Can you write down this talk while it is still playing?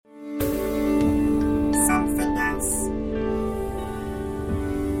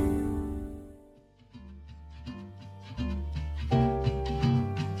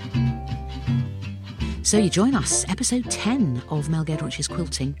So you join us, episode 10 of Mel Giedroyc's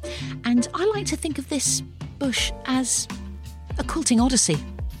Quilting. And I like to think of this bush as a quilting odyssey,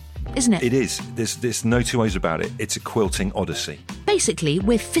 isn't it? It is. There's no two ways about it. It's a quilting odyssey. Basically,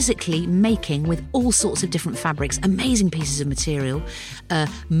 we're physically making with all sorts of different fabrics, amazing pieces of material,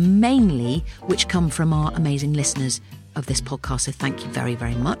 mainly which come from our amazing listeners of this podcast, so thank you very,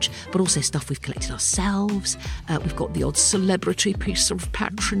 very much. But also stuff we've collected ourselves. We've got the odd celebrity piece of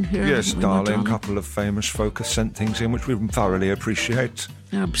patron here. Yes, darling. A couple of famous folk have sent things in which we thoroughly appreciate.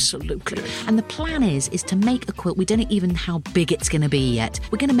 Absolutely. And the plan is to make a quilt. We don't even know how big it's going to be yet.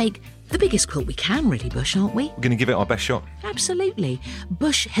 We're going to make the biggest quilt we can, really, Bush, aren't we? We're going to give it our best shot. Absolutely.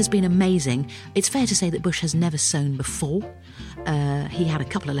 Bush has been amazing. It's fair to say that Bush has never sewn before. He had a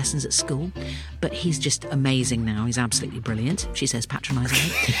couple of lessons at school, but he's just amazing now. He's absolutely brilliant, she says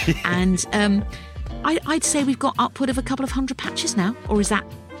patronisingly. And I'd say we've got upward of a couple of 100 patches now, or is that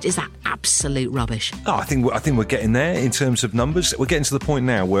absolute rubbish? Oh, I think we're getting there in terms of numbers. We're getting to the point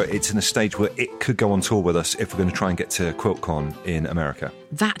now where it's in a stage where it could go on tour with us if we're going to try and get to QuiltCon in America.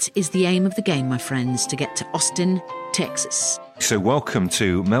 That is the aim of the game, my friends, to get to Austin, Texas. So welcome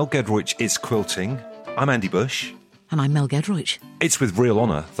to Mel Giedroyc's Quilting. I'm Andy Bush. And I'm Mel Giedroyc. It's with real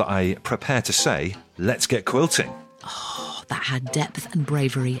honour that I prepare to say, let's get quilting. Oh, that had depth and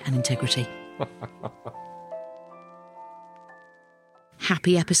bravery and integrity.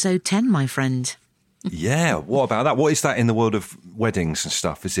 Happy episode 10, my friend. Yeah, what about that? What is that in the world of weddings and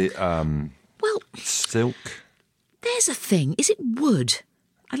stuff? Is it, silk? There's a thing. Is it wood?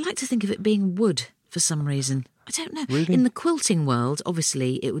 I like to think of it being wood for some reason. I don't know. Really? In the quilting world,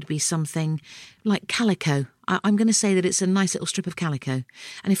 obviously, it would be something like calico. I'm going to say that it's a nice little strip of calico.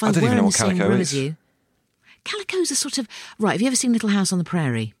 And if I don't were even know in the what same calico room is. as you... Calico's a sort of... Right, have you ever seen Little House on the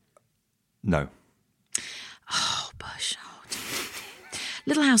Prairie? No. Oh, Bush. Oh, dear.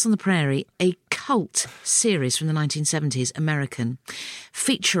 Little House on the Prairie, a cult series from the 1970s, American,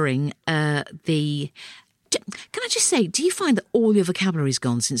 featuring the... Can I just say, do you find that all your vocabulary's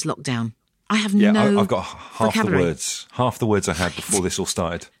gone since lockdown? I have I've got half vocabulary. the words I had before this all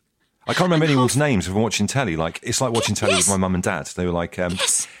started. I can't remember anyone's names if I'm watching telly. Like, it's like watching telly with my mum and dad. They were like,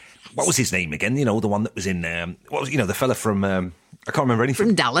 Yes. what was his name again? You know, the one that was in, the fella from, I can't remember anything.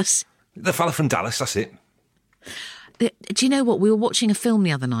 From Dallas. The fella from Dallas, that's it. Do you know what? We were watching a film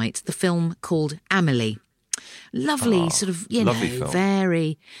the other night, the film called Amelie. Lovely, sort of, lovely film.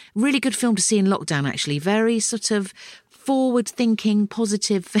 very, really good film to see in lockdown, actually. Very sort of forward-thinking,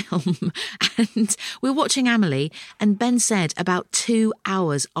 positive film. And we were watching Amelie, and Ben said about 2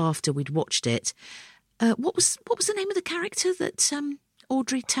 hours after we'd watched it, what was the name of the character that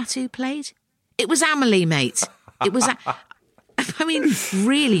Audrey Tattoo played? It was Amelie, mate. It was... I mean,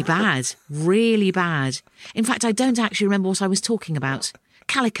 really bad. Really bad. In fact, I don't actually remember what I was talking about.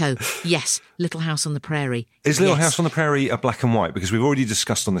 Calico, yes. Little House on the Prairie. Is Little yes. House on the Prairie a black and white? Because we've already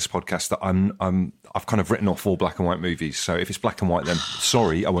discussed on this podcast that I've kind of written off all black and white movies. So if it's black and white, then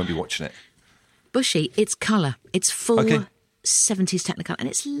sorry, I won't be watching it. Bushy, it's colour. It's full... Okay. 70s Technicolor, and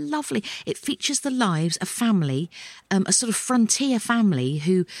it's lovely. It features the lives of family, a sort of frontier family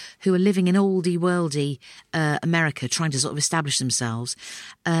who are living in oldie worldy America, trying to sort of establish themselves,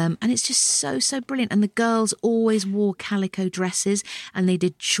 and it's just so brilliant. And the girls always wore calico dresses, and they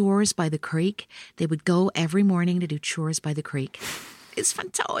did chores by the creek. They would go every morning to do chores by the creek. It's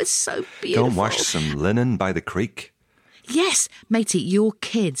fantastic. Oh, it's so beautiful. Go and wash some linen by the creek. Yes, matey, your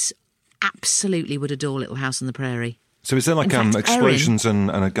kids absolutely would adore Little House on the Prairie. So is there like In fact, explosions and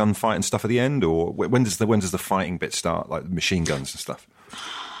a gunfight and stuff at the end, or when does the fighting bit start, like machine guns and stuff?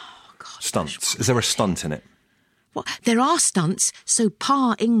 Oh, God, Stunts. Is there a stunt in it? What? There are stunts. So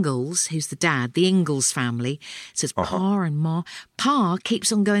Pa Ingalls, who's the dad, the Ingalls family, so it's Pa and Ma. Pa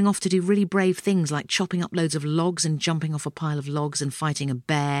keeps on going off to do really brave things like chopping up loads of logs and jumping off a pile of logs and fighting a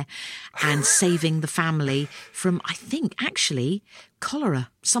bear and saving the family from, I think, actually,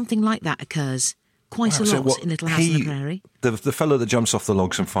 cholera. Something like that occurs. Quite a lot in Little House on the Prairie. The fellow that jumps off the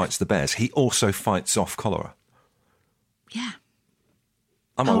logs and fights the bears, he also fights off cholera. Yeah.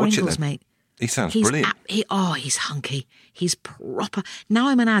 I might watch it then. Mate. He sounds brilliant. He's hunky. He's proper. Now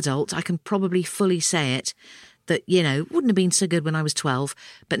I'm an adult, I can probably fully say it, that, wouldn't have been so good when I was 12,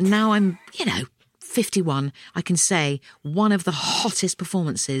 but now I'm, 51, I can say one of the hottest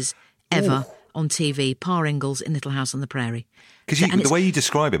performances ever on TV, Pa Ingalls in Little House on the Prairie. Because the way you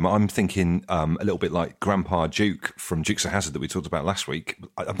describe him, I'm thinking a little bit like Grandpa Duke from Dukes of Hazzard that we talked about last week.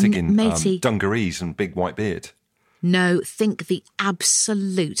 I'm thinking dungarees and big white beard. No, think the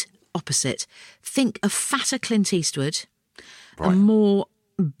absolute opposite. Think a fatter Clint Eastwood, a more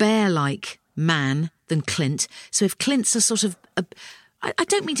bear-like man than Clint. So if Clint's a sort of I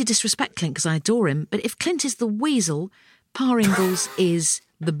don't mean to disrespect Clint because I adore him, but if Clint is the weasel, Pa Ingalls is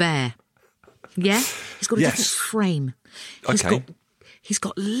the bear. Yeah? He's got a different frame. He's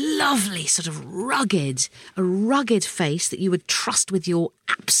got lovely sort of a rugged face that you would trust with your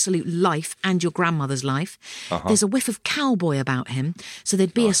absolute life and your grandmother's life. Uh-huh. There's a whiff of cowboy about him. So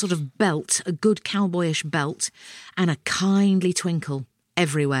there'd be a sort of belt, a good cowboyish belt, and a kindly twinkle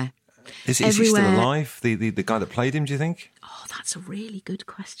everywhere. Is he still alive, the guy that played him, do you think? Oh, that's a really good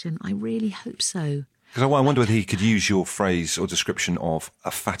question. I really hope so. Because I wonder whether he could use your phrase or description of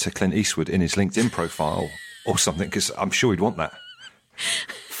a fatter Clint Eastwood in his LinkedIn profile or something, because I'm sure he'd want that.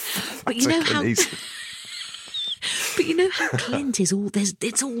 But you know how... But you know how Clint is all...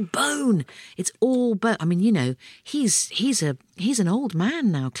 It's all bone. It's all bone. I mean, you know, he's an old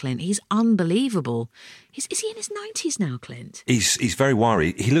man now, Clint. He's unbelievable. Is he in his 90s now, Clint? He's very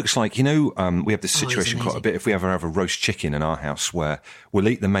wiry. He looks like, you know, we have this situation quite a bit. If we ever have a roast chicken in our house where we'll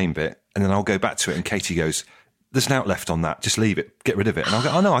eat the main bit and then I'll go back to it and Katie goes, there's an out left on that. Just leave it. Get rid of it. And I'll go,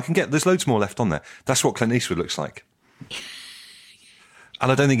 oh, no, there's loads more left on there. That's what Clint Eastwood looks like.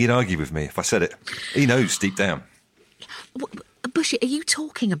 And I don't think he'd argue with me if I said it. He knows deep down. Bushy, are you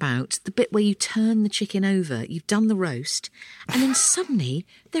talking about the bit where you turn the chicken over, you've done the roast, and then suddenly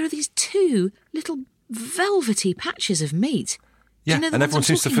there are these two little velvety patches of meat? Yeah, and everyone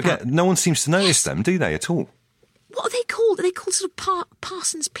seems to forget. No one seems to notice them, do they, at all? What are they called? Are they called sort of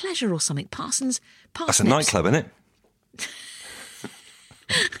Parsons Pleasure or something? Parsnips? That's a nightclub, isn't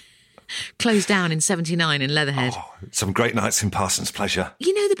it? Closed down in 79 in Leatherhead. Oh, some great nights in Parsons Pleasure.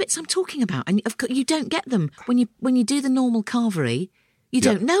 You know the bits I'm talking about, and you don't get them when you do the normal carvery. You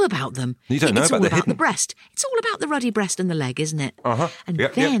don't know about them. You don't know about the breast. It's all about the ruddy breast and the leg, isn't it? Uh-huh. And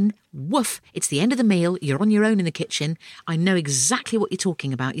then, woof, it's the end of the meal. You're on your own in the kitchen. I know exactly what you're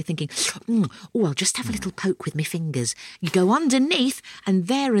talking about. You're thinking, I'll just have a little poke with my fingers. You go underneath, and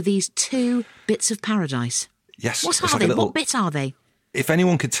there are these two bits of paradise. Yes. What are they? What bit are they? If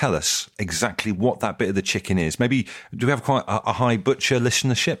anyone could tell us exactly what that bit of the chicken is, maybe, do we have quite a high butcher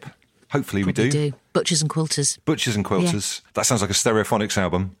listenership? Hopefully Probably we do. Butchers and Quilters. Butchers and Quilters. Yeah. That sounds like a Stereophonics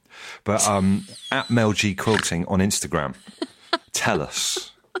album. But at Mel G Quilting on Instagram, tell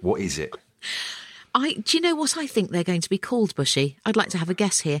us, what is it? Do you know what I think they're going to be called, Bushy? I'd like to have a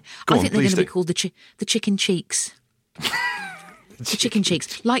guess here. I think they're going to be called the chicken cheeks. The chicken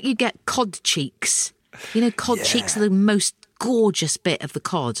cheeks. Like you get cod cheeks. You know, cod cheeks are the most gorgeous bit of the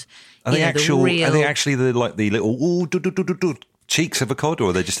cod. Are they actually the little cheeks of a cod, or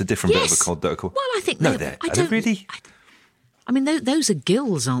are they just a different bit of a cod that are called? Well, I think are they really? I mean, those are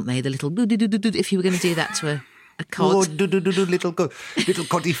gills, aren't they? The little if you were going to do that to a cod. Oh, little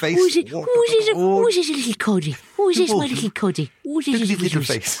coddy face. Who's this little coddy? Who's this my little coddy? Who's this little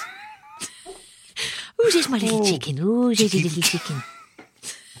face? Who's this my little chicken? Who's this little chicken?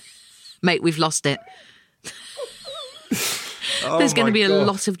 Mate, we've lost it. There's going to be a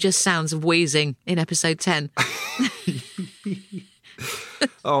lot of just sounds of wheezing in episode 10.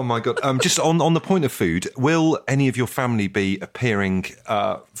 Oh, my God. Just on the point of food, will any of your family be appearing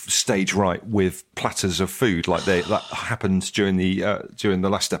stage right with platters of food like that happened during the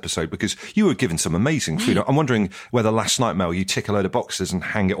last episode? Because you were given some amazing food. I'm wondering whether last night, Mel, you tick a load of boxes and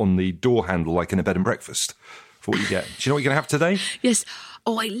hang it on the door handle like in a bed and breakfast for what you get. Do you know what you're going to have today? Yes.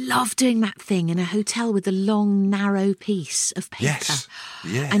 Oh, I love doing that thing in a hotel with a long, narrow piece of paper. Yes,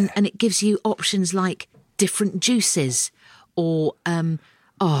 yeah. And it gives you options like different juices or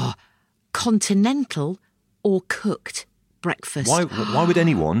continental or cooked breakfast. Why would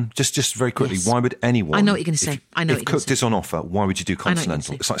anyone, just very quickly, why would anyone... I know what you're going to say. If cooked is on offer, why would you do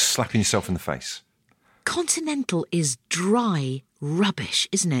continental? It's like slapping yourself in the face. Continental is dry rubbish,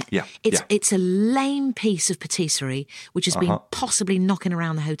 isn't it? Yeah. It's a lame piece of patisserie which has been possibly knocking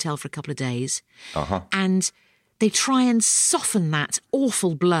around the hotel for a couple of days. And they try and soften that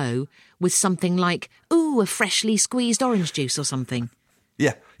awful blow with something like, a freshly squeezed orange juice or something.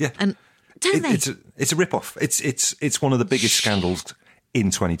 Yeah. And don't they? It's a rip-off. It's one of the biggest scandals in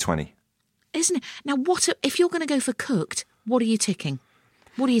 2020. Isn't it? Now, if you're going to go for cooked, what are you ticking?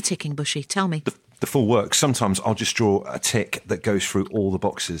 What are you ticking, Bushy? Tell me. The full works. Sometimes I'll just draw a tick that goes through all the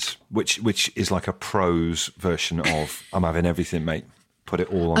boxes, which is like a prose version of I'm having everything, mate. Put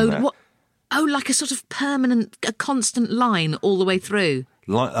it all on there. Like a sort of a constant line all the way through.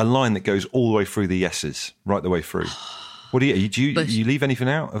 A line that goes all the way through the yeses, right the way through. What do you leave anything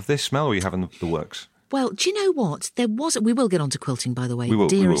out of this, Mel, or are you having the works? Well, do you know what? We will get on to quilting, by the way.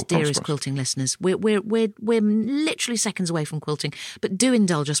 Dearest quilting listeners. We're literally seconds away from quilting, but do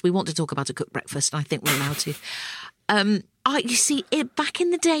indulge us. We want to talk about a cooked breakfast, and I think we're allowed to. You see, back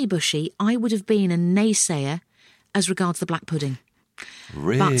in the day, Bushy, I would have been a naysayer as regards the black pudding.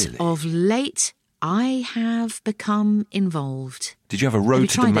 Really? But of late, I have become involved. Did you have a road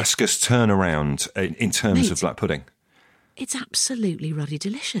to tried it? Damascus turnaround in terms Mate. of black pudding? It's absolutely ruddy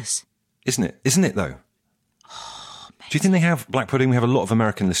delicious. Isn't it? Isn't it, though? Do you think they have black pudding? We have a lot of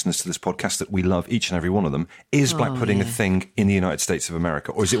American listeners to this podcast that we love, each and every one of them. Is black pudding a thing in the United States of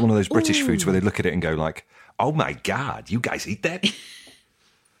America? Or is it one of those British foods where they look at it and go like, oh my God, you guys eat that?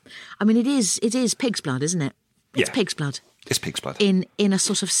 I mean, it is pig's blood, isn't it? It's Yeah. pig's blood. It's pig's blood. In a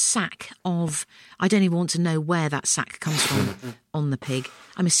sort of sack of, I don't even want to know where that sack comes from on the pig.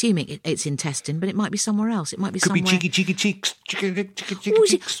 I'm assuming it's intestine, but it might be somewhere else. It might be Could somewhere. be cheeky cheeks. Cheeky Oh,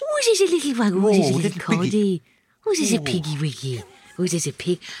 is it a little one? Oh, is it a little little piggy. coddy? Oh, is it a piggy wiggy? Oh, is it a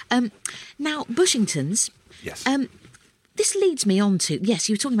pig? Now, Bushingtons. Yes. This leads me on to, yes,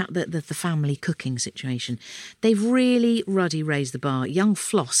 you were talking about the family cooking situation. They've really ruddy raised the bar. Young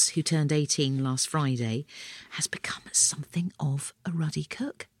Floss, who turned 18 last Friday, has become something of a ruddy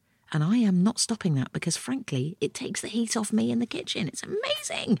cook. And I am not stopping that because, frankly, it takes the heat off me in the kitchen. It's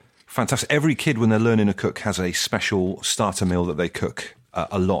amazing. Fantastic. Every kid, when they're learning to cook, has a special starter meal that they cook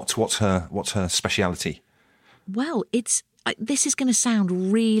a lot. What's her speciality? Well, this is going to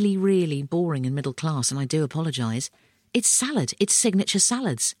sound really, really boring and middle class, and I do apologise. It's salad. It's signature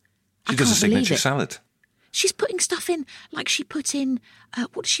salads. She I does a can't believe signature it. salad. She's putting stuff in, like she put in,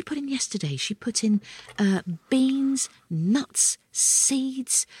 what did she put in yesterday? She put in beans, nuts,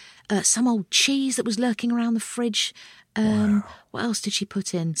 seeds, some old cheese that was lurking around the fridge. Wow. What else did she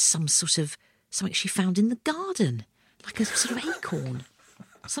put in? Something she found in the garden, like a sort of acorn.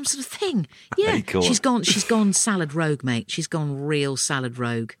 Some sort of thing. Yeah, Acorn. she's gone salad rogue, mate. She's gone real salad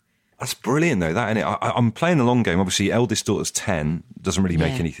rogue. That's brilliant, though, that, innit? I'm playing the long game. Obviously, eldest daughter's 10, doesn't really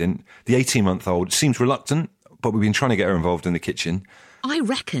make Yeah. anything. The 18-month-old seems reluctant, but we've been trying to get her involved in the kitchen. I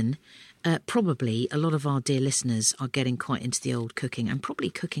reckon probably a lot of our dear listeners are getting quite into the old cooking and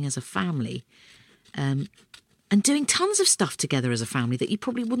probably cooking as a family and doing tons of stuff together as a family that you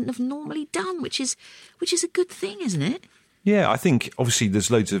probably wouldn't have normally done, which is a good thing, isn't it? Yeah, I think, obviously, there's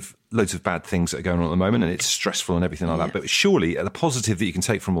loads of bad things that are going on at the moment, and it's stressful and everything like that. But surely, the positive that you can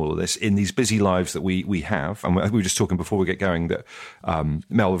take from all of this, in these busy lives that we have, and we were just talking before we get going that,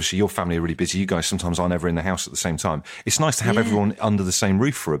 Mel, obviously, your family are really busy. You guys sometimes aren't ever in the house at the same time. It's nice to have everyone under the same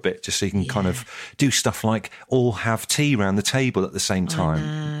roof for a bit, just so you can kind of do stuff like all have tea around the table at the same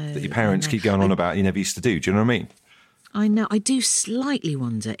time that your parents keep going on about you never used to do. Do you know what I mean? I know. I do slightly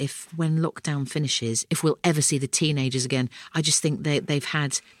wonder if, when lockdown finishes, if we'll ever see the teenagers again. I just think they've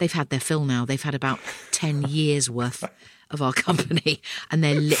had their fill now. They've had about 10 years worth of our company, and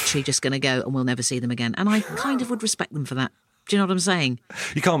they're literally just going to go, and we'll never see them again. And I kind of would respect them for that. Do you know what I'm saying?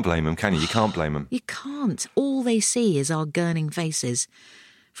 You can't blame them, can you? You can't blame them. You can't. All they see is our gurning faces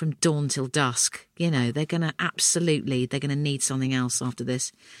from dawn till dusk. You know, they're going to need something else after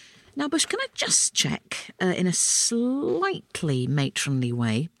this. Now, Bush, can I just check, in a slightly matronly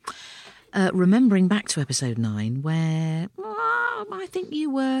way, remembering back to episode 9, where I think you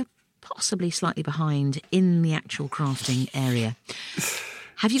were possibly slightly behind in the actual crafting area.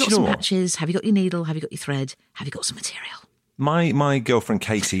 Have you got some patches? Have you got your needle? Have you got your thread? Have you got some material? My girlfriend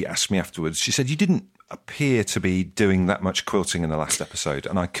Katie asked me afterwards, she said, you didn't appear to be doing that much quilting in the last episode,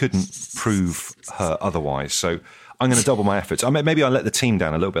 and I couldn't prove her otherwise, so I'm going to double my efforts. Maybe I let the team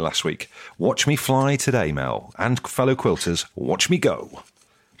down a little bit last week. Watch me fly today, Mel, and fellow quilters, watch me go.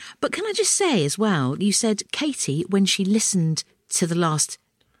 But can I just say as well, you said Katie, when she listened to the last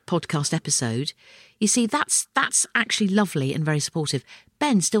podcast episode, you see, that's actually lovely and very supportive.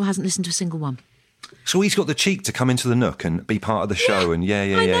 Ben still hasn't listened to a single one. So he's got the cheek to come into the nook and be part of the show and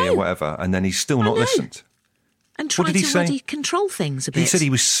yeah, whatever, and then he's still not listened. And try What did he to say? really control things a bit. He said he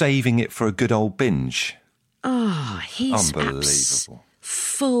was saving it for a good old binge. Oh, he's Unbelievable.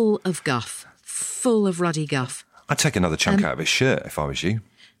 Full of guff. Full of ruddy guff. I'd take another chunk out of his shirt if I was you.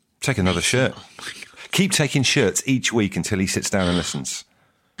 Take another shirt. Oh my God. Keep taking shirts each week until he sits down and listens.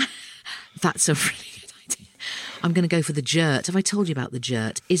 That's a really good idea. I'm going to go for the jert. Have I told you about the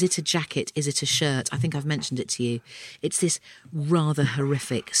jert? Is it a jacket? Is it a shirt? I think I've mentioned it to you. It's this rather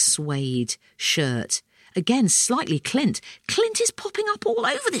horrific suede shirt. Again, slightly Clint. Clint is popping up all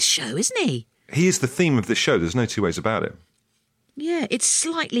over this show, isn't he? He is the theme of the show. There's no two ways about it. Yeah, it's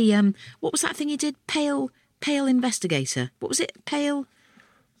slightly, what was that thing he did? Pale Investigator. What was it? Pale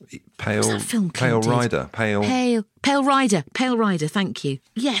that film Clint did? Rider. Pale Rider, thank you.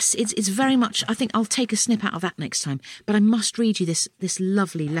 Yes, it's very much, I think I'll take a snip out of that next time, but I must read you this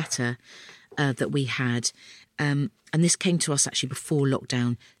lovely letter that we had. And this came to us actually before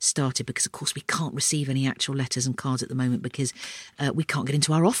lockdown started because, of course, we can't receive any actual letters and cards at the moment because we can't get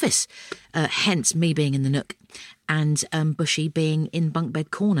into our office. Hence me being in the Nook and Bushy being in Bunk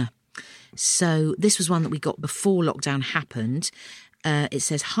Bed Corner. So this was one that we got before lockdown happened. It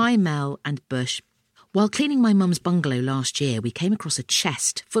says, "Hi Mel and Bush. While cleaning my mum's bungalow last year, we came across a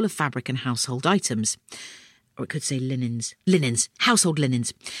chest full of fabric and household items." Or it could say linens, household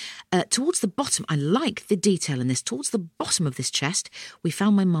linens. Towards the bottom, I like the detail in this, towards the bottom of this chest, we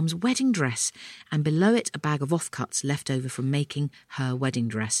found my mum's wedding dress, and below it, a bag of offcuts left over from making her wedding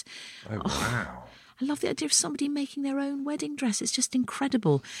dress. Oh, wow. I love the idea of somebody making their own wedding dress. It's just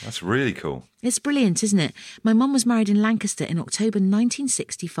incredible. That's really cool. It's brilliant, isn't it? My mum was married in Lancaster in October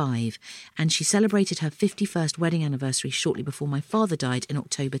 1965, and she celebrated her 51st wedding anniversary shortly before my father died in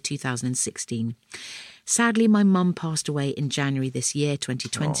October 2016. Sadly, my mum passed away in January this year,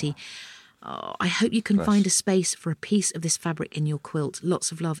 2020. Oh, I hope you can find a space for a piece of this fabric in your quilt.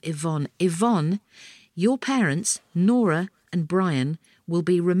 Lots of love, Yvonne. Yvonne, your parents, Nora and Brian, will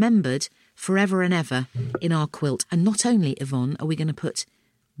be remembered forever and ever in our quilt. And not only, Yvonne, are we going to put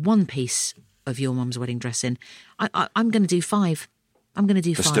one piece of your mum's wedding dress in. I'm going to do 5. I'm going to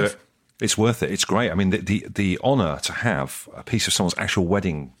do 5. Let's do it. It's worth it. It's great. I mean, the honour to have a piece of someone's actual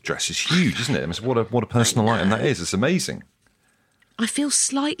wedding dress is huge, isn't it? I mean, what a personal item that is. It's amazing. I feel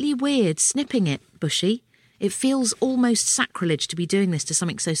slightly weird snipping it, Bushy. It feels almost sacrilege to be doing this to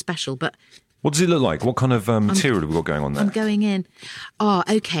something so special, but... What does it look like? What kind of material have we got going on there? I'm going in. Oh,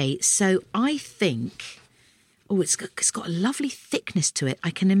 OK, so I think... Oh, it's got a lovely thickness to it.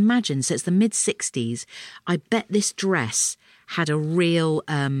 I can imagine. So it's the mid-60s. I bet this dress had a real,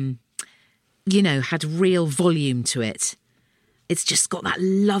 had real volume to it. It's just got that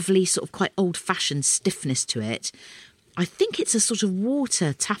lovely sort of quite old-fashioned stiffness to it. I think it's a sort of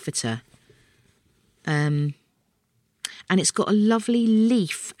water taffeta. And it's got a lovely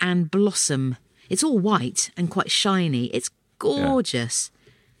leaf and blossom. It's all white and quite shiny. It's gorgeous. Yeah.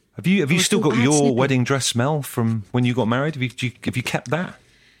 Have you still got your wedding dress smell from when you got married? Have you kept that?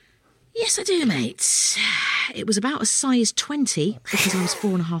 Yes, I do, mate. It was about a size 20 because I was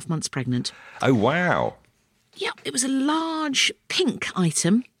 4.5 months pregnant. Oh, wow. Yeah, it was a large pink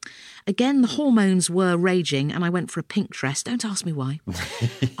item. Again, the hormones were raging and I went for a pink dress. Don't ask me why.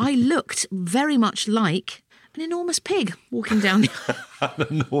 I looked very much like an enormous pig walking down the...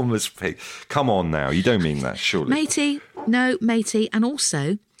 An enormous pig. Come on now, you don't mean that, surely. Matey. And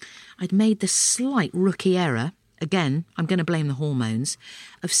also, I'd made the slight rookie error, again, I'm going to blame the hormones,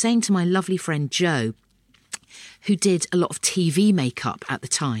 of saying to my lovely friend Jo, who did a lot of TV makeup at the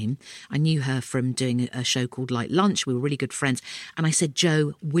time. I knew her from doing a show called Light Lunch. We were really good friends. And I said,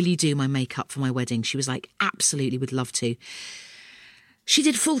 Jo, will you do my makeup for my wedding? She was like, absolutely, would love to. She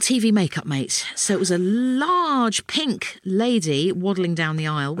did full TV makeup, mate. So it was a large pink lady waddling down the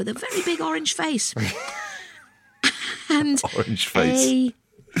aisle with a very big orange face. And orange face.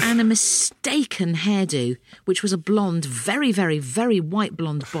 And a mistaken hairdo, which was a blonde, very, very, very white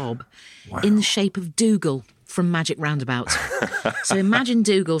blonde bob in the shape of Dougal from Magic Roundabout. So imagine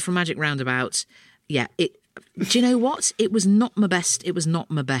Dougal from Magic Roundabout. Yeah, do you know what? It was not my best. It was not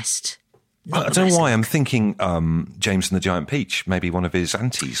my best. I don't know why I'm thinking James and the Giant Peach, maybe one of his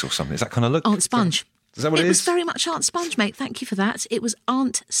aunties or something. Is that kind of look? Aunt Sponge. Is that what it is? It was very much Aunt Sponge, mate. Thank you for that. It was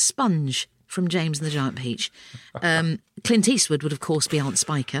Aunt Sponge from James and the Giant Peach. Clint Eastwood would, of course, be Aunt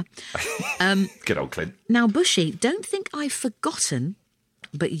Spiker. Good old Clint. Now, Bushy, don't think I've forgotten,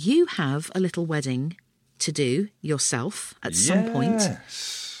 but you have a little wedding to do yourself at some point.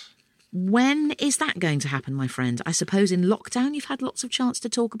 When is that going to happen, my friend? I suppose in lockdown you've had lots of chance to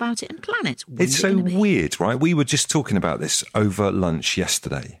talk about it and plan it. It's so weird, right? We were just talking about this over lunch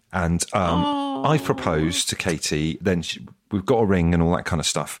yesterday, and I proposed to Katie, then we've got a ring and all that kind of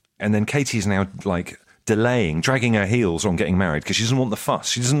stuff. And then Katie's now like dragging her heels on getting married because she doesn't want the fuss.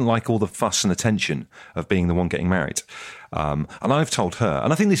 She doesn't like all the fuss and attention of being the one getting married. And I've told her,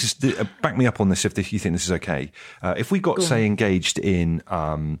 and I think this is, back me up on this if you think this is okay. If we got, say, engaged in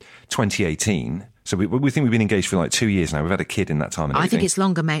 2018, so we think we've been engaged for like 2 years now. We've had a kid in that time. And I think it's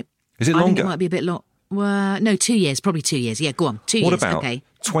longer, mate. Is it longer? I think it might be a bit long. No, 2 years, probably 2 years. Yeah, go on, 2 years. What about okay.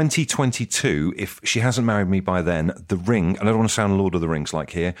 2022, if she hasn't married me by then, the ring, and I don't want to sound Lord of the Rings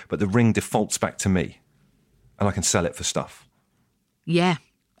like here, but the ring defaults back to me and I can sell it for stuff. Yeah,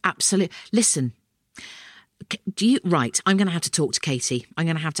 absolutely. Listen, Right, I'm going to have to talk to Katie. I'm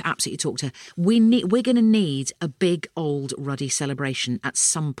going to have to absolutely talk to her. We're going to need a big old ruddy celebration at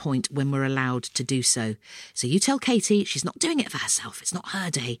some point when we're allowed to do so. So you tell Katie she's not doing it for herself. It's not her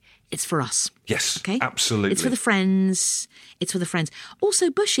day. It's for us. Yes, okay, absolutely. It's for the friends. It's for the friends. Also,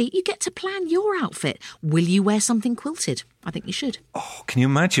 Bushy, you get to plan your outfit. Will you wear something quilted? I think you should. Oh, can you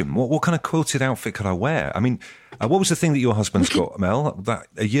imagine? What kind of quilted outfit could I wear? I mean, what was the thing that your husband's got, Mel?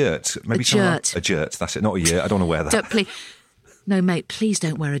 A yurt? Maybe a yurt. A yurt, that's it. Not a yurt. I don't want to wear that. Don't, please. No, mate, please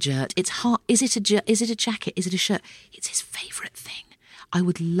don't wear a yurt. It's hot. Is it a jacket? Is it a shirt? It's his favourite thing. I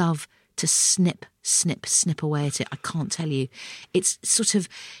would love to snip away at it. I can't tell you. It's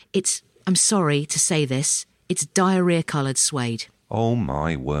I'm sorry to say this, it's diarrhea-coloured suede. Oh,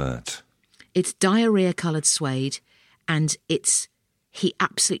 my word. It's diarrhea-coloured suede, and he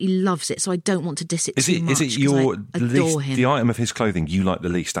absolutely loves it, so I don't want to diss it too much. Is it the item of his clothing you like the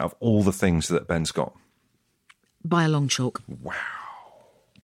least out of all the things that Ben's got? By a long chalk. Wow.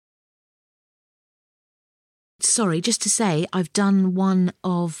 Sorry, just to say, I've done one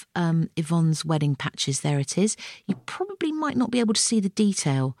of Yvonne's wedding patches. There it is. You probably might not be able to see the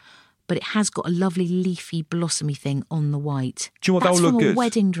detail, but it has got a lovely leafy, blossomy thing on the white. Do you know what, that'll look good? That's from a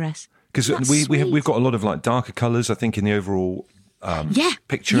wedding dress. Because we've got a lot of like darker colours, I think, in the overall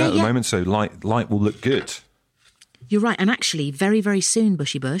picture at the moment. So light will look good. You're right. And actually, very, very soon,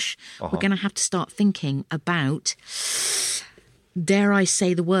 Bushy Bush, we're going to have to start thinking about, dare I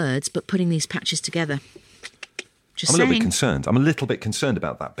say the words, but putting these patches together. I'm a little bit concerned. I'm a little bit concerned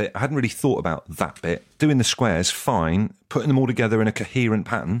about that bit. I hadn't really thought about that bit. Doing the squares, fine. Putting them all together in a coherent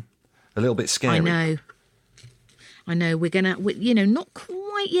pattern, a little bit scary. I know. We're going to, not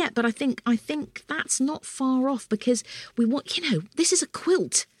quite yet, but I think that's not far off because we want, this is a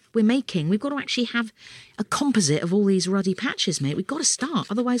quilt we're making. We've got to actually have a composite of all these ruddy patches, mate. We've got to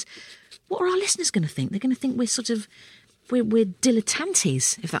start. Otherwise, what are our listeners going to think? They're going to think we're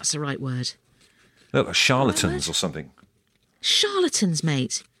dilettantes, if that's the right word. Look, like charlatans or something. Charlatans,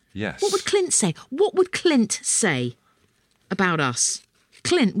 mate. Yes. What would Clint say? What would Clint say about us?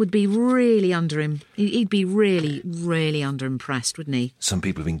 Clint would be really under him. He'd be really, really underimpressed, wouldn't he? Some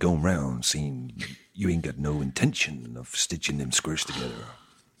people have been going round saying you ain't got no intention of stitching them squares together.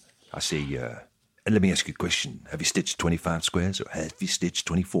 I say, let me ask you a question. Have you stitched 25 squares or have you stitched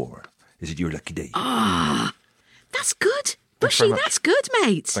 24? Is it your lucky day? That's good. Bushy, that's good,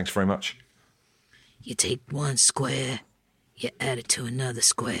 mate. Thanks very much. You take one square, you add it to another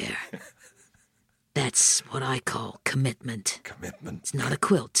square. That's what I call commitment. Commitment. It's not a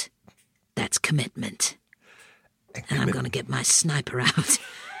quilt. That's commitment. And I'm going to get my sniper out.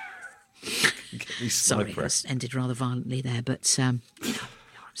 Sorry, it ended rather violently there, but you know what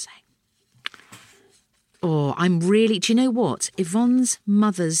I'm saying. Oh, I'm really... Do you know what? Yvonne's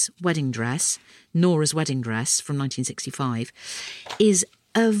mother's wedding dress, Nora's wedding dress from 1965, is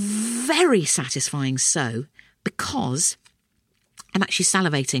a very satisfying sew because I'm actually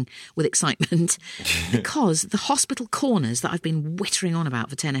salivating with excitement because the hospital corners that I've been whittering on about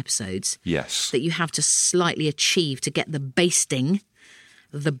for 10 episodes, yes, that you have to slightly achieve to get the basting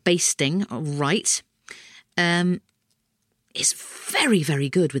right, is very, very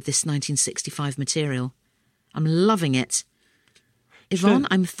good with this 1965 material. I'm loving it. Yvonne,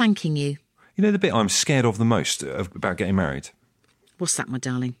 I'm thanking you. You know the bit I'm scared of the most about getting married? What's that, my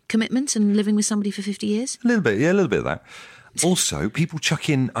darling? Commitment and living with somebody for 50 years? A little bit of that. Also, people chuck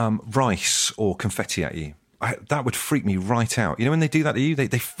in rice or confetti at you. That would freak me right out. You know, when they do that to you, they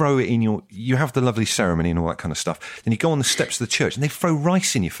throw it in you have the lovely ceremony and all that kind of stuff. Then you go on the steps of the church and they throw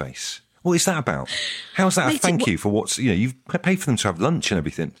rice in your face. What is that about? How's that a thank you for what's, you've paid for them to have lunch and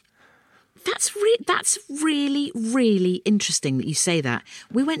everything? That's really, really interesting that you say that.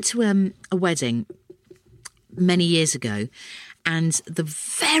 We went to a wedding many years ago, and the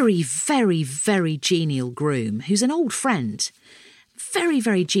very, very, very genial groom, who's an old friend, very,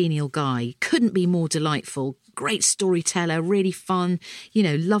 very genial guy, couldn't be more delightful, great storyteller, really fun,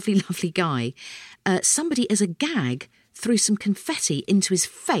 lovely, lovely guy. Somebody, as a gag, threw some confetti into his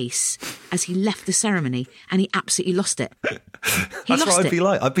face as he left the ceremony, and he absolutely lost it. That's what I'd be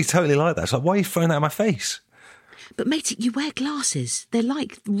like. I'd be totally like that. It's like, why are you throwing that in my face? But, mate, you wear glasses. They're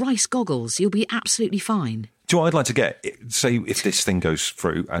like rice goggles. You'll be absolutely fine. Do you know what I'd like to get? Say if this thing goes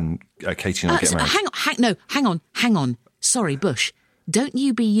through and Katie and I get married. Hang on. Sorry, Bush. Don't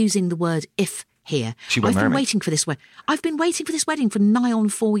you be using the word if here. I've been waiting for this wedding. I've been waiting for this wedding for nigh on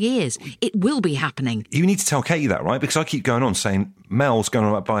 4 years. It will be happening. You need to tell Katie that, right? Because I keep going on saying Mel's going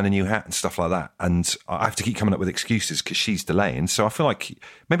on about buying a new hat and stuff like that, and I have to keep coming up with excuses because she's delaying. So I feel like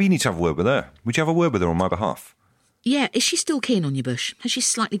maybe you need to have a word with her. Would you have a word with her on my behalf? Yeah, is she still keen on you, Bush? Has she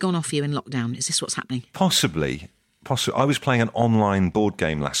slightly gone off you in lockdown? Is this what's happening? Possibly. I was playing an online board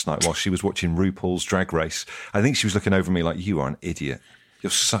game last night while she was watching RuPaul's Drag Race. I think she was looking over me like, you are an idiot.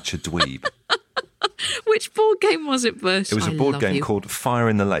 You're such a dweeb. Which board game was it, Bush? It was a board game called Fire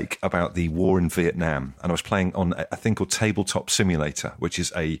in the Lake about the war in Vietnam. And I was playing on a thing called Tabletop Simulator, which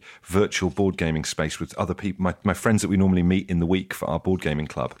is a virtual board gaming space with other people, my friends that we normally meet in the week for our board gaming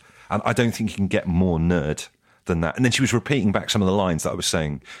club. And I don't think you can get more nerd than that. And then she was repeating back some of the lines that I was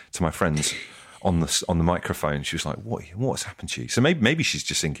saying to my friends on the microphone. She was like, what's happened to you? So maybe she's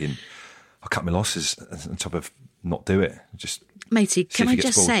just thinking, I'll cut my losses on top of not do it. Just Matey, can I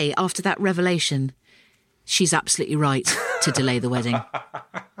just say, after that revelation, she's absolutely right to delay the wedding.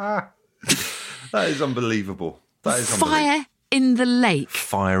 That is unbelievable. Fire in the lake.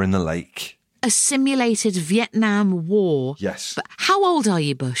 Fire in the lake. A simulated Vietnam war. Yes. But how old are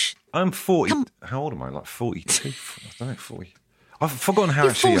you, Bush? I'm 40. How old am I? Like 42? I don't know, 40. I've forgotten how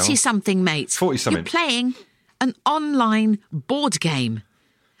You're actually 40-something, mate. 40-something. You're playing an online board game.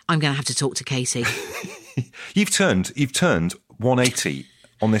 I'm going to have to talk to Katie. You've turned 180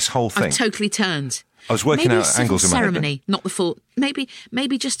 on this whole thing. I've totally turned. I was working out angles in my head. Ceremony, not the full.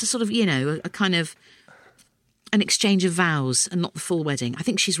 Maybe just a sort of, a kind of an exchange of vows and not the full wedding. I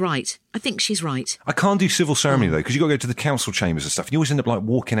think she's right. I can't do civil ceremony though, because you've got to go to the council chambers and stuff. And you always end up like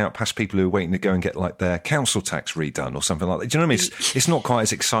walking out past people who are waiting to go and get like their council tax redone or something like that. Do you know what I mean? It's not quite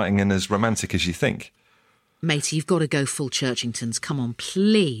as exciting and as romantic as you think. Matey, you've got to go full Churchingtons. Come on,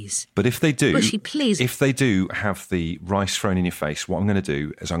 please. But if they do, Bushy, please. If they do have the rice thrown in your face, what I'm going to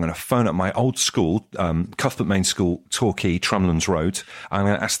do is I'm going to phone up my old school, Cuthbert Main School, Torquay, Trumlands Road. I'm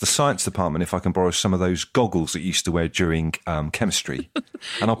going to ask the science department if I can borrow some of those goggles that you used to wear during chemistry,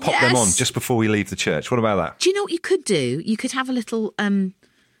 and I'll pop them on just before we leave the church. What about that? Do you know what you could do? You could have a little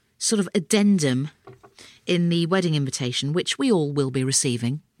sort of addendum in the wedding invitation, which we all will be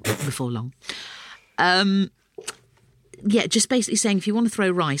receiving before long. Just basically saying if you want to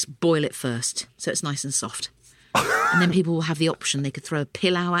throw rice, boil it first so it's nice and soft. And then people will have the option. They could throw a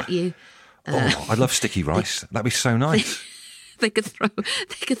pilau at you. I'd love sticky rice. That'd be so nice. They could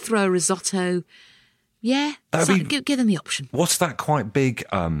throw a risotto. Yeah, give them the option. What's that quite big?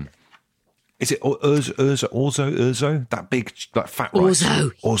 Is it orzo? That big, that fat rice.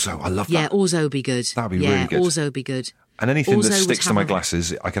 Orzo. I love that. Yeah, orzo would be good. That'd be really good. Orzo would be good. And anything that sticks to my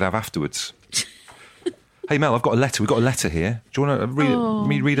glasses, I could have afterwards. Hey Mel, I've got a letter. We've got a letter here. Do you want to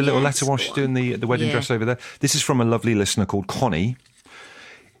read a little letter while she's doing the wedding dress over there? This is from a lovely listener called Connie.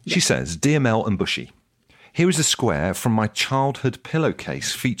 She says, Dear Mel and Bushy, here is a square from my childhood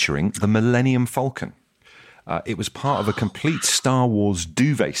pillowcase featuring the Millennium Falcon. It was part of a complete Star Wars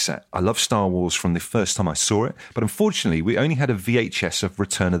duvet set. I love Star Wars from the first time I saw it, but unfortunately we only had a VHS of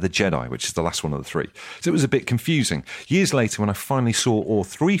Return of the Jedi, which is the last one of the three. So it was a bit confusing. Years later, when I finally saw all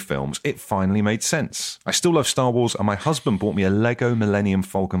three films, it finally made sense. I still love Star Wars, and my husband bought me a Lego Millennium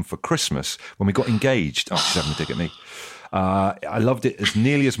Falcon for Christmas when we got engaged. Oh, she's having a dig at me. I loved it as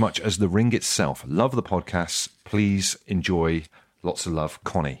nearly as much as the ring itself. Love the podcasts. Please enjoy. Lots of love,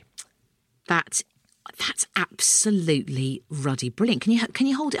 Connie. That's absolutely ruddy brilliant. Can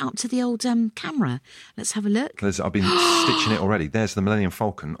you hold it up to the old camera? Let's have a look. I've been stitching it already. There's the Millennium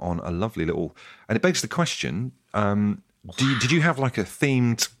Falcon on a lovely little... And it begs the question, did you have like a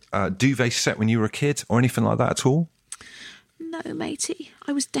themed duvet set when you were a kid or anything like that at all? No, matey.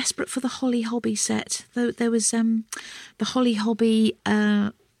 I was desperate for the Holly Hobby set. There was the Holly Hobby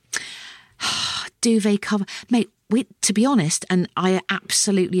duvet cover. Mate, to be honest, and I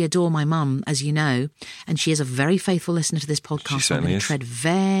absolutely adore my mum, as you know, and she is a very faithful listener to this podcast. She certainly is. Tread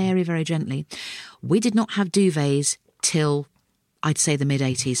very, very gently. We did not have duvets till, I'd say, the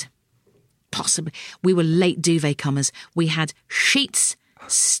mid-'80s. Possibly. We were late duvet comers. We had sheets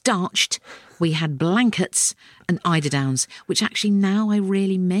starched. We had blankets and eiderdowns, which actually now I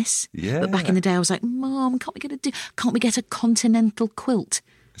really miss. Yeah. But back in the day, I was like, Mom, can't we get a continental quilt?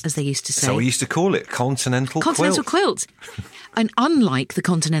 As they used to say. So we used to call it Continental Quilt. And unlike the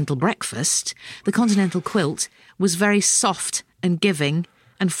Continental Breakfast, the Continental Quilt was very soft and giving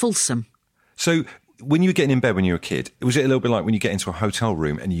and fulsome. So when you were getting in bed when you were a kid, was it a little bit like when you get into a hotel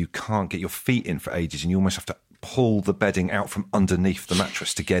room and you can't get your feet in for ages and you almost have to pull the bedding out from underneath the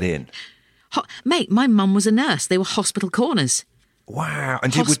mattress to get in? Mate, my mum was a nurse. They were hospital corners. Wow.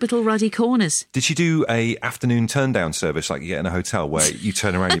 And hospital ruddy corners. Did she do a afternoon turn down service like you get in a hotel where you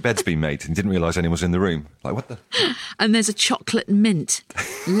turn around, your bed's been made and didn't realise anyone was in the room? Like, what the? And there's a chocolate mint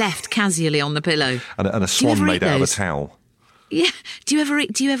left casually on the pillow. And a swan made out of a towel. Yeah. Do you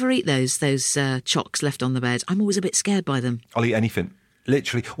ever eat those chocks left on the bed? I'm always a bit scared by them. I'll eat anything.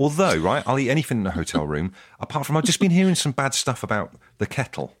 Literally. Although, right, I'll eat anything in a hotel room, apart from I've just been hearing some bad stuff about the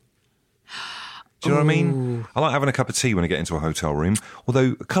kettle. Do you know what I mean? I like having a cup of tea when I get into a hotel room,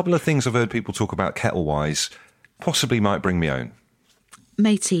 although a couple of things I've heard people talk about kettle-wise possibly might bring me own.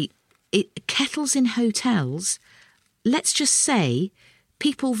 Matey, kettles in hotels, let's just say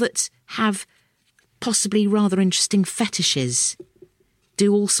people that have possibly rather interesting fetishes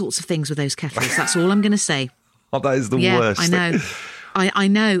do all sorts of things with those kettles. That's all I'm going to say. Oh, that is the worst. I know. I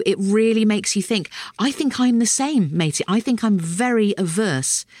know. It really makes you think. I think I'm the same, matey. I think I'm very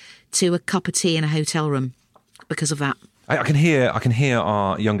averse to a cup of tea in a hotel room because of that. I can hear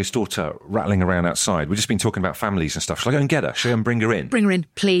our youngest daughter rattling around outside. We've just been talking about families and stuff. Shall I go and get her? Shall I go and bring her in? Bring her in,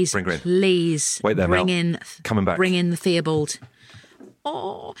 please. Bring her in. Please. Wait there, Bring Mel. in. Coming back. Bring in the Theobald.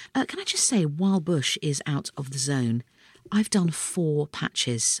 Oh, can I just say, while Bush is out of the zone, I've done 4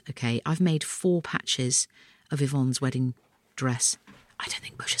 patches, okay? I've made 4 patches of Yvonne's wedding dress. I don't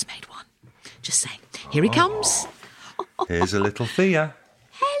think Bush has made one. Just saying. Here he comes. Here's a little Thea.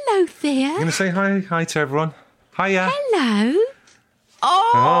 Hello, Thea. You going to say hi to everyone? Hiya. Hello.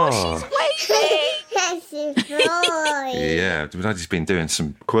 Oh, she's waving. Yeah, Daddy's been doing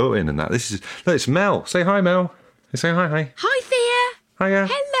some quilting and that. Look, it's Mel. Say hi, Mel. Say hi. Hi, Thea. Hiya.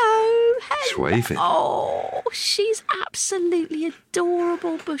 Hello. She's waving. Oh, she's absolutely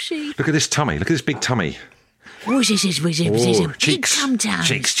adorable, Bushy. Look at this tummy. Look at this big tummy. Oh, she's a big cheeks. tum-tum.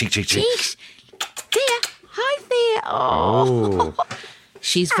 Cheeks. Thea. Hi, Thea. Oh.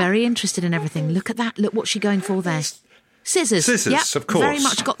 She's very interested in everything. Look at that. Look what's she going for there. Scissors. Scissors, yep, of course. Very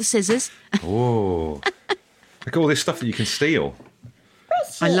much got the scissors. Oh. Look at all this stuff that you can steal.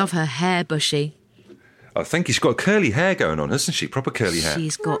 I love her hair, Bushy. I think she's got curly hair going on, hasn't she? Proper curly hair.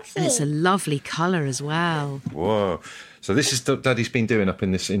 She's got, and it's a lovely colour as well. Whoa. So this is what Daddy's been doing up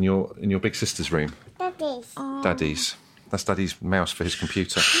in your big sister's room. Daddy's. Oh. Daddy's. That's Daddy's mouse for his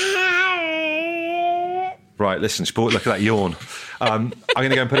computer. Right, listen, look at that yawn. I'm going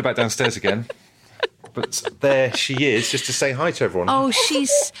to go and put it back downstairs again. But there she is, just to say hi to everyone. Oh,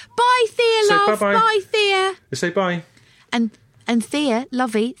 she's... Bye, Thea, Say love. bye-bye. Bye, Thea. Say bye. And Thea,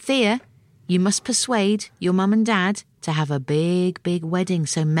 lovey, Thea, you must persuade your mum and dad to have a big, big wedding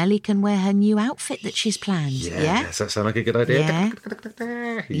so Melly can wear her new outfit that she's planned. Yeah? Does that sound like a good idea?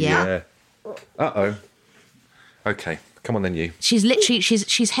 Yeah. Yeah. Uh-oh. Okay, come on then, you. She's literally,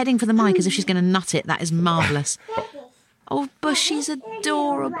 she's heading for the mic as if she's going to nut it. That is marvellous. Oh, Bush, she's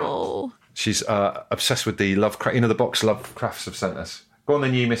adorable. She's obsessed with the Lovecraft, the box Lovecrafts have sent us. Go on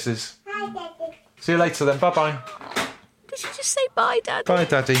then, you, missus. Hi, Daddy. See you later then. Bye-bye. Did she just say bye, Daddy? Bye,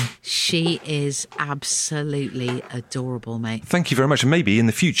 Daddy. She is absolutely adorable, mate. Thank you very much. And maybe in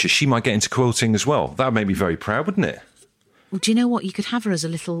the future she might get into quilting as well. That would make me very proud, wouldn't it? Well, do you know what? You could have her as a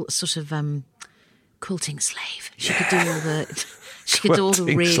little sort of quilting slave. She could do all the... She could do all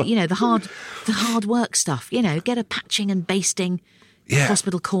the real, the hard work stuff. Get her patching and basting,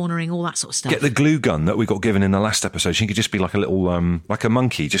 hospital cornering, all that sort of stuff. Get the glue gun that we got given in the last episode. She could just be like a little, like a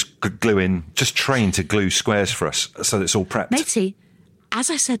monkey, just trained to glue squares for us, so that it's all prepped. Matey, as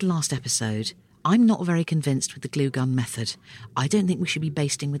I said last episode, I'm not very convinced with the glue gun method. I don't think we should be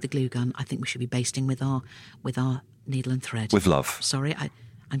basting with the glue gun. I think we should be basting with our needle and thread. With love. Sorry,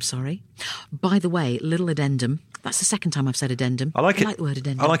 I'm sorry. By the way, little addendum. That's the second time I've said addendum. I like it. I like the word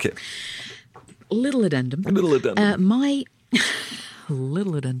addendum. I like it. Little addendum. Little addendum. My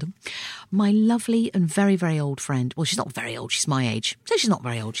little addendum. My lovely and very, very old friend. Well, she's not very old. She's my age. So she's not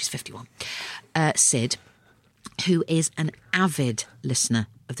very old. She's 51. Sid, who is an avid listener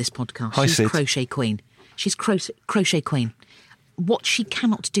of this podcast. Hi, She's Sid. Crochet Queen. She's crochet queen. What she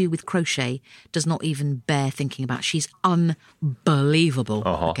cannot do with crochet does not even bear thinking about. She's unbelievable.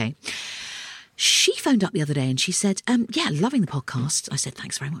 Okay. She phoned up the other day and she said, loving the podcast. I said,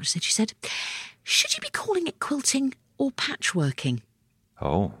 thanks very much. She said, should you be calling it quilting or patchworking?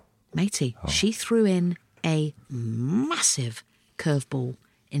 Oh. Matey, she threw in a massive curveball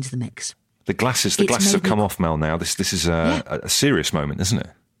into the mix. The glasses have come off, Mel, now. This is a serious moment, isn't it?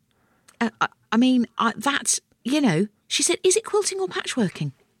 She said, is it quilting or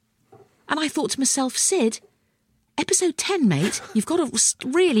patchworking? And I thought to myself, Sid, episode 10, mate, you've got to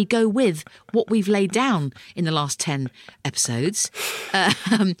really go with what we've laid down in the last 10 episodes.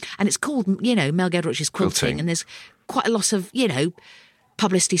 And it's called, Mel Gedrich's quilting. And there's quite a lot of,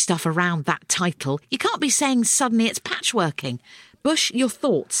 publicity stuff around that title. You can't be saying suddenly it's patchworking. Bush, your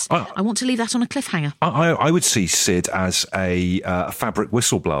thoughts? I want to leave that on a cliffhanger. I would see Sid as a fabric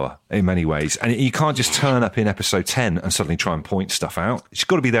whistleblower in many ways. And you can't just turn up in episode 10 and suddenly try and point stuff out. She's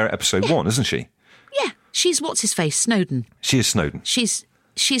got to be there at episode 1, isn't she? Yeah, she's what's-his-face, Snowden. She is Snowden. She's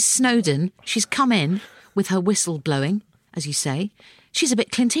Snowden. She's come in with her whistle blowing, as you say. She's a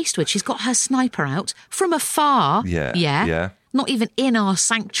bit Clint Eastwood. She's got her sniper out from afar. Yeah. Not even in our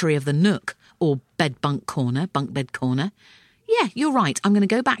sanctuary of the Nook or bunk bed corner. Yeah, you're right. I'm going to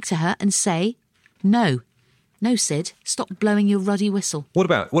go back to her and say, no, Sid, stop blowing your ruddy whistle. What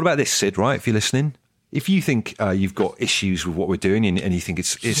about this, Sid, right, if you're listening? If you think you've got issues with what we're doing and you think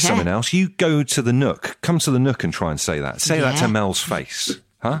it's someone else, you go to the Nook. Come to the Nook and try and say that. Say that to Mel's face.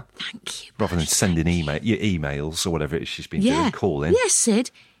 Huh? Thank you. Rather than sending your emails or whatever it is she's been doing, calling. Yes, Sid.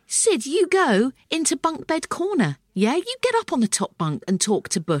 Sid, you go into bunk bed corner. Yeah, you get up on the top bunk and talk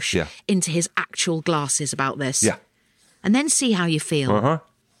to Bush into his actual glasses about this. Yeah. And then see how you feel. Uh-huh.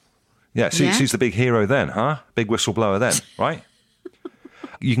 Yeah, so she's the big hero then, huh? Big whistleblower then, right?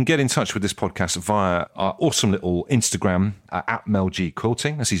 You can get in touch with this podcast via our awesome little Instagram, at Mel G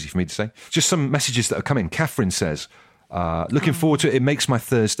Quilting. That's easy for me to say. Just some messages that have come in. Catherine says, looking forward to it. It makes my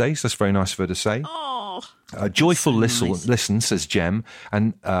Thursdays. That's very nice of her to say. A joyful listen, says Jem.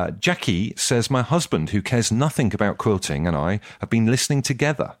 And Jackie says, my husband, who cares nothing about quilting, and I have been listening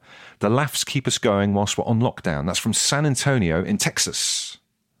together. The laughs keep us going whilst we're on lockdown. That's from San Antonio in Texas.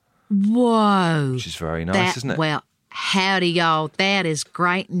 Whoa. Which is very nice, isn't it? Well, howdy, y'all. That is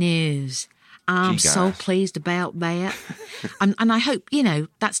great news. I'm so pleased about that. and I hope,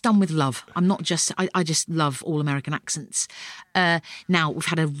 that's done with love. I just love all American accents. Now, we've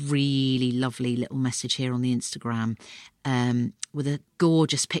had a really lovely little message here on the Instagram with a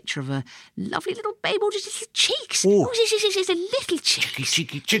gorgeous picture of a lovely little baby, just little cheeks. Oh, she's a little cheek.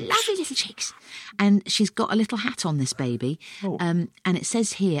 Cheeky cheeks. Lovely little cheeks. And she's got a little hat on, this baby. And it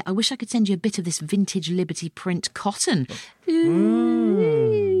says here, I wish I could send you a bit of this vintage Liberty print cotton.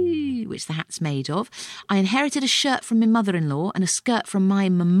 Which the hat's made of. I inherited a shirt from my mother-in-law and a skirt from my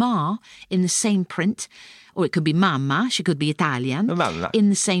mama in the same print. Or it could be mamma, she could be Italian, in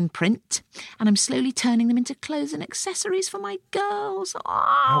the same print. And I'm slowly turning them into clothes and accessories for my girls. Oh,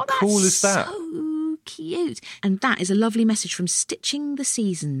 how cool is that? So cute. And that is a lovely message from Stitching the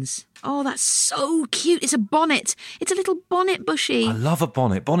Seasons. Oh, that's so cute. It's a bonnet. It's a little bonnet, Bushy. I love a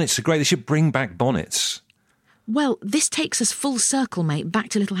bonnet. Bonnets are great. They should bring back bonnets. Well, this takes us full circle, mate, back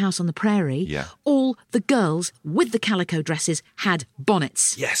to Little House on the Prairie. Yeah. All the girls with the calico dresses had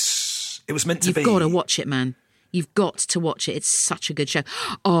bonnets. Yes. It was meant to be. You've got to watch it, man. You've got to watch it. It's such a good show.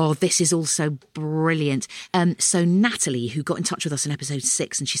 Oh, this is also brilliant. So Natalie, who got in touch with us in episode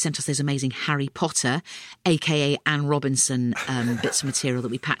 6, and she sent us those amazing Harry Potter, a.k.a. Anne Robinson, bits of material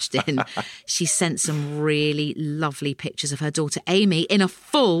that we patched in. She sent some really lovely pictures of her daughter Amy in a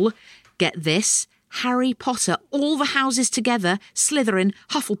full, get this, Harry Potter, all the houses together, Slytherin,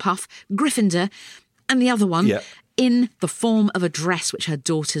 Hufflepuff, Gryffindor, and the other one, in the form of a dress which her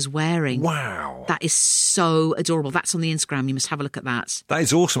daughter's wearing. Wow. That is so adorable. That's on the Instagram. You must have a look at that. That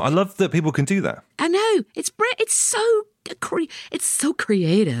is awesome. I love that people can do that. I know. It's so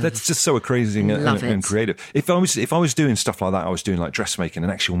creative. That's just so crazy and creative. If I was doing stuff like that, I was doing like dressmaking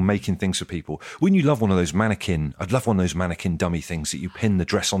and actual making things for people. Wouldn't you love one of those mannequin? I'd love one of those mannequin dummy things that you pin the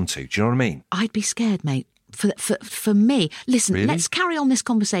dress onto. Do you know what I mean? I'd be scared, mate. For me, listen, really? Let's carry on this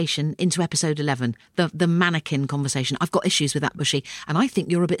conversation into episode 11, the mannequin conversation. I've got issues with that, Bushy, and I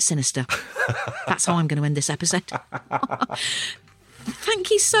think you're a bit sinister. That's how I'm going to end this episode. Thank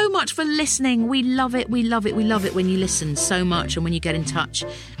you so much for listening. We love it. We love it. We love it when you listen so much and when you get in touch.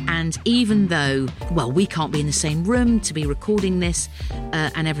 And even though, well, we can't be in the same room to be recording this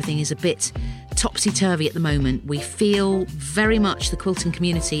and everything is a bit topsy-turvy at the moment, we feel very much the quilting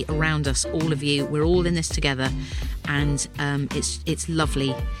community around us, all of you. We're all in this together. And it's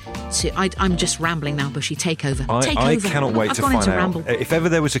lovely to... I'm just rambling now, Bushy. Take over. I cannot wait to find out. If ever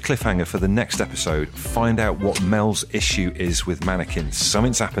there was a cliffhanger for the next episode, find out what Mel's issue is with mannequins.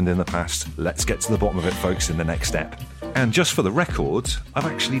 Something's happened in the past. Let's get to the bottom of it, folks, in the next step. And just for the record, I've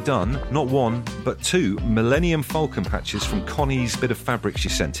actually done not one, but 2 Millennium Falcon patches from Connie's bit of fabric she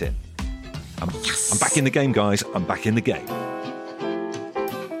sent in. I'm back in the game, guys. I'm back in the game.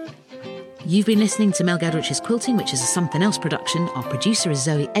 You've been listening to Mel Gadwich's Quilting, which is a Something Else production. Our producer is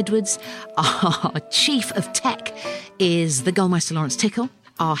Zoe Edwards. Our chief of tech is the Gullmeister Lawrence Tickle.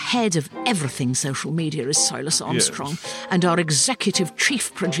 Our head of everything social media is Silas Armstrong. Yes. And our executive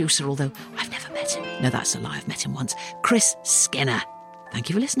chief producer, although I've never met him. No, that's a lie. I've met him once. Chris Skinner. Thank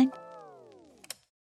you for listening.